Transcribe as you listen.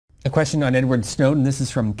A question on Edward Snowden. This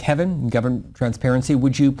is from Kevin in Government Transparency.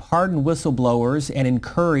 Would you pardon whistleblowers and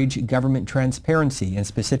encourage government transparency, and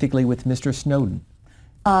specifically with Mr. Snowden?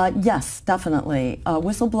 Yes, definitely.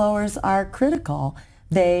 Whistleblowers are critical.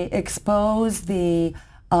 They expose the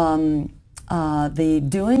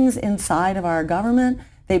doings inside of our government.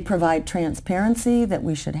 They provide transparency that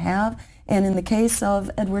we should have. And in the case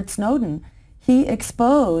of Edward Snowden, he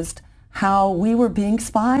exposed how we were being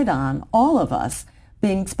spied on, all of us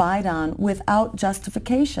being spied on without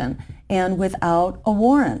justification and without a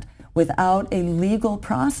warrant, without a legal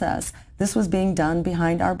process. This was being done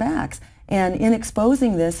behind our backs. And in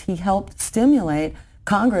exposing this, he helped stimulate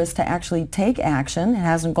Congress to actually take action. It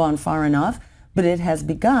hasn't gone far enough, but it has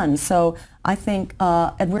begun. So I think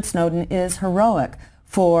Edward Snowden is heroic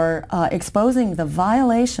for exposing the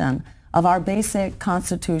violation of our basic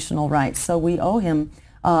constitutional rights. So we owe him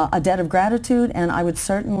a debt of gratitude, and I would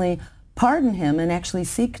certainly pardon him and actually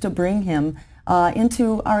seek to bring him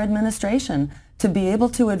into our administration to be able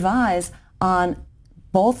to advise on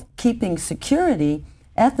both keeping security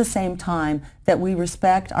at the same time that we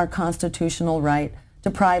respect our constitutional right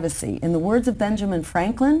to privacy. In the words of Benjamin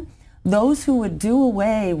Franklin, those who would do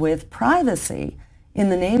away with privacy in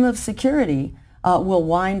the name of security will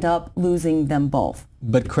wind up losing them both.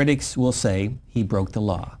 But critics will say he broke the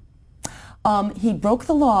law. He broke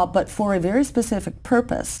the law, but for a very specific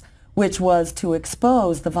purpose, which was to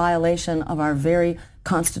expose the violation of our very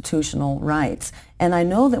constitutional rights. And I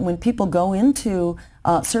know that when people go into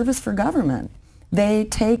service for government, they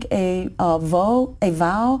take a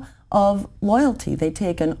vow of loyalty. They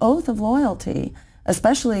take an oath of loyalty,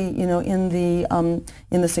 especially in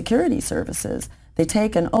the security services. They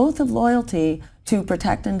take an oath of loyalty to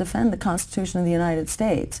protect and defend the Constitution of the United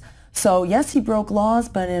States. So yes, he broke laws,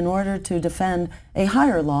 but in order to defend a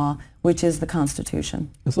higher law, which is the Constitution.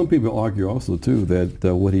 And some people argue also, too,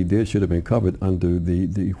 that what he did should have been covered under the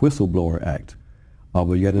Whistleblower Act.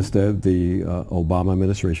 But yet instead, the Obama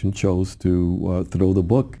administration chose to throw the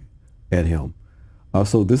book at him.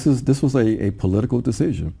 So this was a political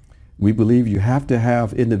decision. We believe you have to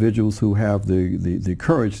have individuals who have the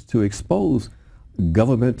courage to expose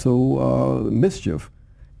governmental mischief.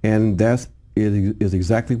 And that is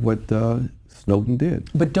exactly what Snowden did.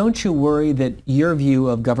 But don't you worry that your view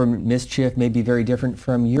of government mischief may be very different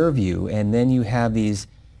from your view, and then you have these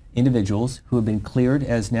individuals who have been cleared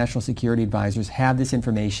as national security advisors have this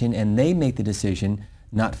information and they make the decision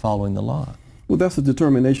not following the law? Well, that's a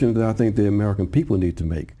determination that I think the American people need to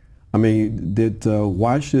make. I mean,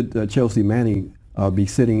 why should Chelsea Manning be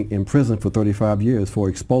sitting in prison for 35 years for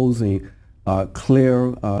exposing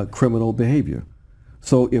clear criminal behavior?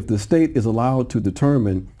 So if the state is allowed to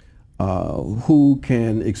determine who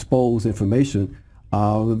can expose information,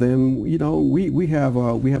 then we have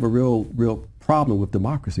a real problem with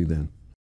democracy then.